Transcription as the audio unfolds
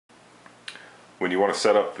When you want to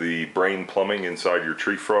set up the brain plumbing inside your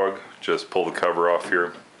TreeFrog, just pull the cover off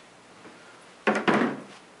here. We're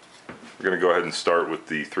going to go ahead and start with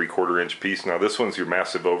the 3/4 inch piece. Now this one's your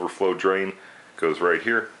massive overflow drain. Goes right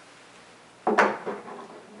here.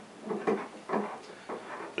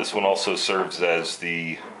 This one also serves as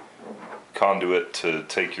the conduit to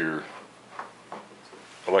take your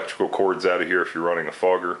electrical cords out of here if you're running a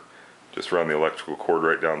fogger. Just run the electrical cord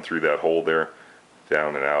right down through that hole there,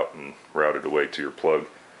 down and out, and route it away to your plug.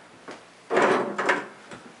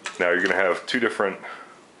 Now you're going to have two different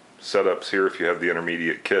setups here if you have the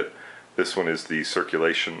intermediate kit. This one is the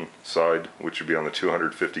circulation side, which would be on the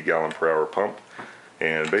 250 gallon per hour pump.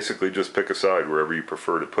 And basically just pick a side wherever you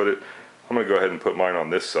prefer to put it. I'm going to go ahead and put mine on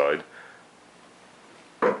this side.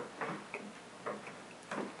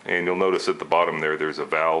 And you'll notice at the bottom there's a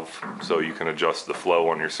valve, so you can adjust the flow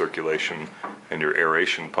on your circulation and your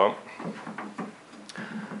aeration pump.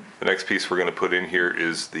 The next piece we're going to put in here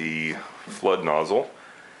is the flood nozzle.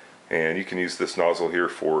 And you can use this nozzle here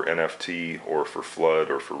for NFT or for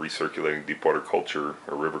flood or for recirculating deep water culture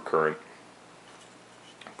or river current.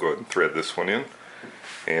 Go ahead and thread this one in.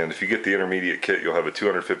 And if you get the intermediate kit, you'll have a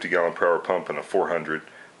 250 gallon per hour pump and a 400.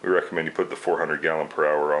 We recommend you put the 400 gallon per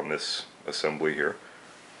hour on this assembly here.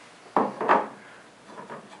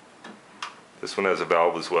 This one has a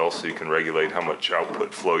valve as well, so you can regulate how much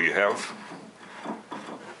output flow you have.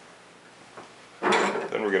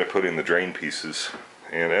 Then we're going to put in the drain pieces.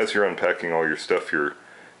 And as you're unpacking all your stuff here,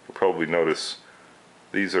 you'll probably notice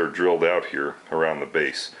these are drilled out here around the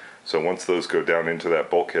base. So once those go down into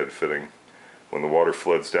that bulkhead fitting, when the water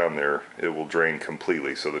floods down there, it will drain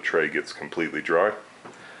completely, so the tray gets completely dry.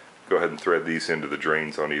 Go ahead and thread these into the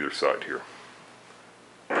drains on either side here.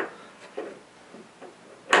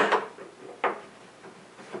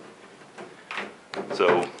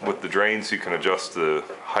 So with the drains, you can adjust the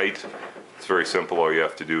height. It's very simple. All you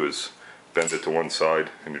have to do is bend it to one side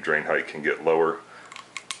and your drain height can get lower,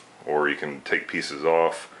 or you can take pieces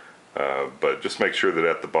off, but just make sure that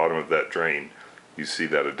at the bottom of that drain you see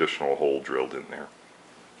that additional hole drilled in there.